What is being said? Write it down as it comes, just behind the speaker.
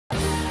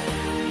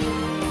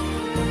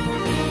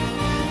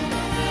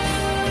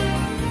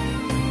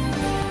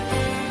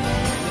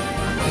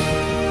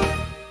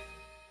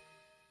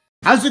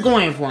How's it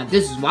going, everyone?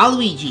 This is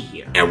Waluigi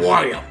here. And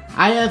Wario.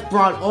 I have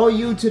brought all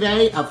you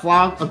today a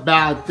vlog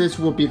about this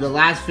will be the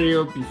last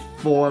video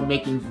before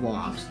making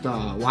vlogs. The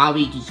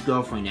Waluigi's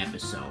girlfriend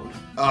episode.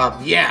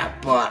 Yeah,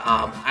 but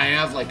I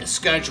have like a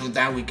schedule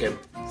that we can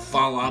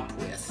follow up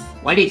with.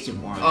 What is it,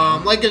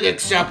 Wario? Like an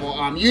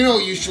example, you know,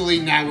 usually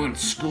now we're in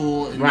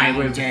school and right,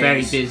 we're nowadays,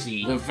 very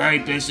busy. We're very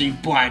busy,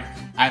 but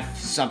I have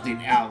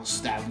something else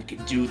that we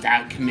can do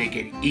that can make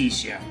it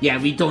easier. Yeah,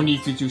 we don't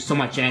need to do so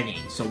much editing,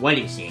 so what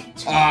is it?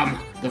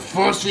 The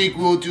first week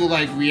we'll do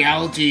like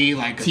reality,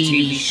 like a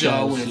TV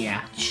show with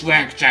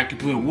Shrek, Jackie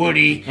Poo, and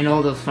Woody. And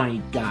all those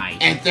funny guys.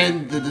 And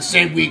then the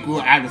same week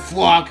we'll add a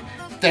vlog.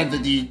 Then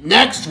the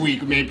next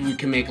week maybe we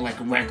can make like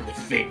a regular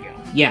video.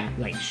 Yeah,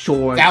 like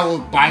shorts. That will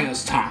buy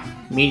us time.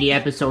 Mini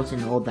episodes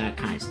and all that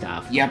kind of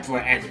stuff. Yep, for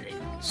editing.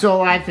 So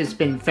life has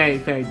been very,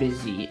 very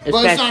busy.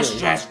 But it's not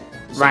stressful.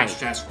 It's not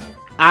stressful.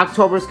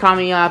 October's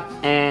coming up,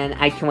 and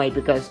I can't wait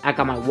because I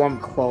got my warm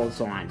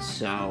clothes on,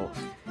 so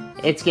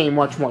it's getting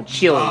much more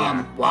chilly.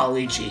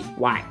 Waluigi.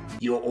 Why?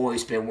 You've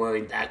always been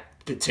wearing that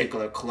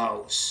particular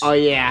clothes. Oh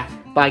yeah,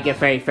 but I get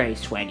very, very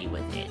sweaty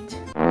with it.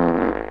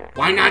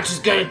 Why not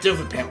just get a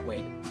different pair?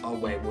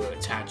 Wait, we're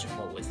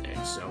attachable with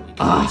it, so we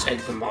can take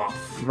them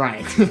off.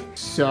 Right.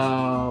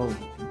 So,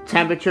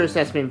 temperatures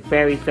has been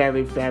very,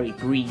 very, very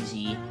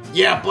breezy.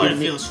 Yeah, but it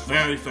feels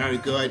very, very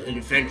good, and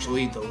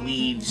eventually the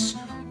leaves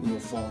will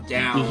fall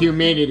down. The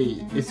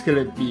humidity is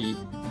gonna be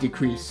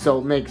decreased, so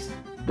it makes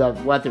the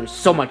weather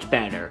so much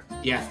better.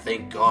 Yeah,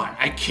 thank God.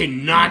 I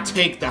cannot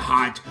take the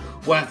hot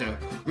weather.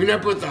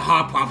 Remember the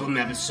hot problem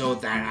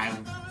episode that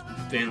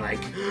I've been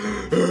like...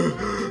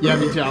 Yeah,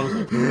 me too. I was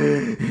like...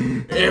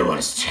 It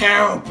was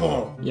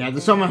terrible. Yeah, the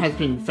summer has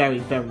been very,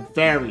 very,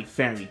 very,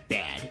 very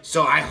bad.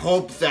 So I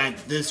hope that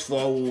this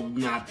fall will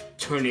not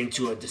turn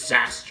into a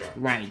disaster.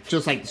 Right,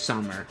 just like the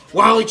summer.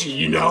 Waluigi,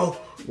 you know...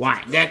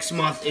 Why? Next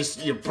month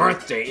is your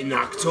birthday in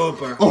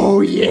October. Oh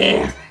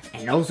yeah!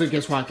 And also,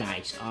 guess what,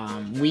 guys?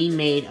 We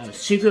made a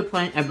Secret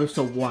Plan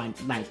episode 1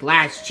 like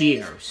last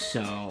year,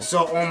 so...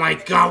 So, oh my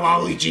God,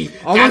 Waluigi!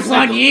 Almost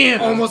that's 1 year!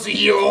 Almost a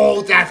year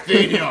old, that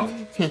video!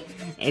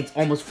 It's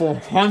almost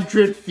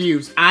 400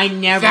 views. I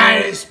never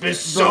that is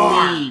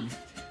bizarre. believed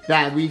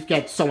that we've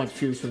got so much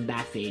views from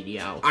that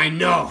video. I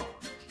know.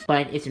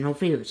 But it's an old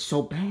video. It's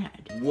so bad.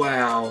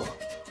 Well,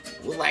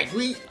 like,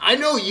 I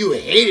know you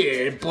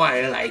hated it,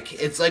 but, like,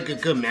 it's like a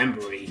good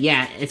memory.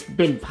 Yeah, it's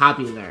been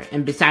popular.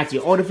 And besides,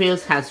 the older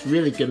videos has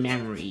really good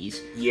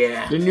memories.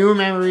 Yeah. The newer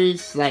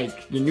memories,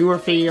 like, the newer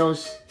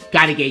videos,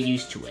 gotta get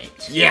used to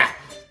it. Yeah.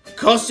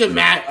 Custom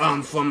Matt,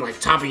 from, like,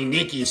 Tommy and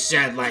Nikki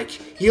said, like,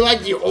 he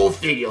liked the old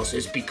videos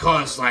is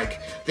because,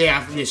 like, they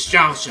have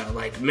nostalgia,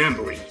 like,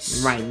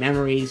 memories. Right,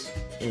 memories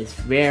is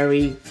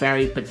very,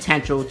 very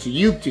potential to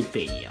YouTube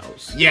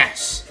videos.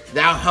 Yes.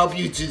 That'll help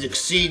you to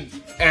exceed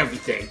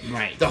everything.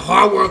 Right. The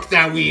hard work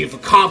that we've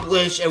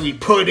accomplished and we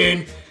put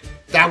in,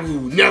 that we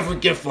will never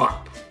give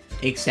up.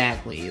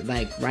 Exactly.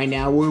 Like, right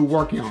now, we're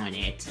working on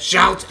it.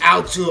 Shout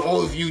out to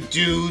all of you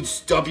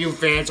dudes, W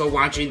fans are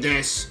watching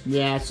this.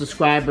 Yeah,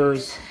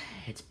 subscribers,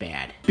 it's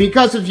bad.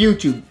 Because of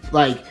YouTube,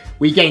 like,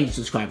 we gain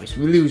subscribers,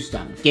 we lose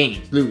them.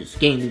 Gain, lose,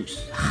 gain,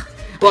 lose.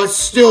 But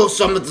still,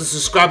 some of the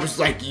subscribers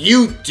like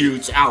you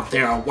dudes out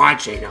there are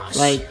watching us.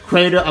 Like,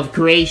 Creator of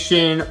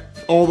Creation,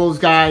 all those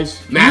guys.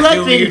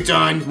 Matthew, you're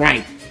done.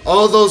 Right.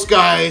 All those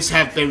guys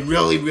have been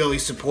really, really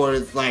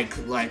supportive, like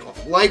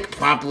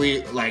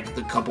probably like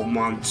the couple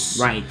months.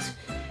 Right.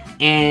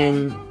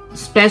 And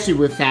especially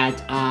with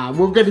that,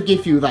 we're gonna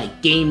give you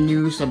like game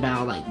news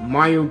about like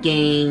Mario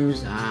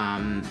games,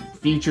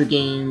 future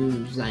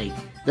games, like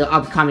the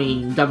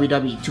upcoming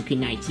WWE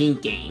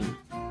 2K19 game.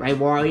 Right,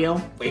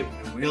 Wario? Wait,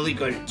 we're really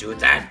gonna do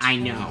that? I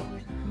know.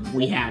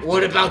 We have.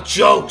 What about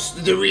jokes?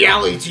 The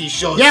reality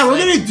shows. Yeah, we're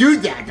gonna do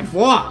that. The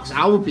vlogs.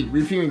 I will be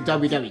reviewing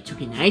WWE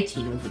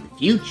 2K19 over the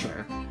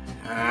future.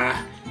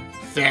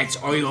 Fans,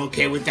 are you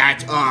okay with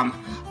that?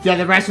 Yeah,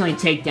 the wrestling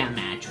takedown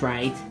match,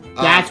 right?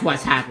 That's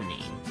what's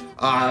happening.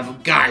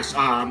 Guys,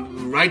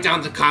 write down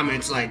in the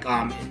comments, like,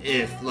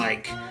 if,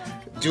 like,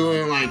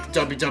 doing, like,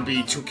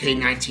 WWE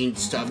 2K19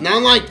 stuff.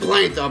 Not, like,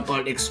 playing them,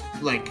 but,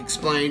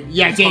 explain.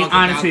 Yeah, getting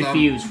honest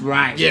reviews,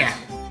 right. Yeah.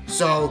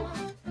 So,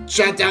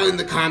 shout down in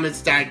the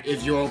comments that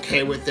if you're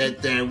okay with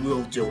it, then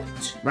we'll do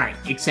it. Right,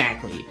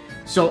 exactly.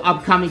 So,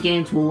 upcoming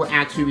games we'll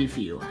actually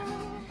review.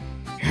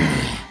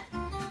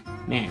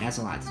 Man, that's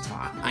a lot to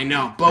talk. I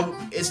know, but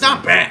it's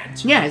not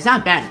bad. Yeah, it's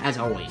not bad, as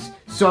always.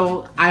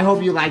 So, I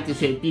hope you liked this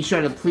video. Be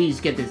sure to please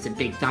give this a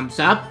big thumbs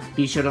up.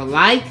 Be sure to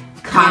like,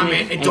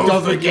 comment, and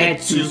don't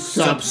forget to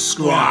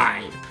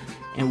subscribe.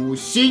 And we'll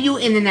see you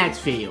in the next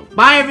video.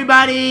 Bye,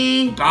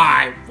 everybody!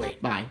 Bye.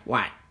 Wait. Bye.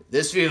 What?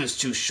 This video is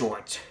too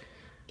short.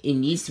 It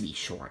needs to be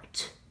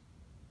short.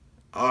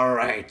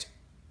 Alright.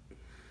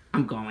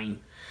 I'm going.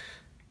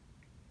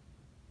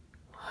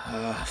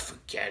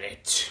 Forget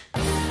it.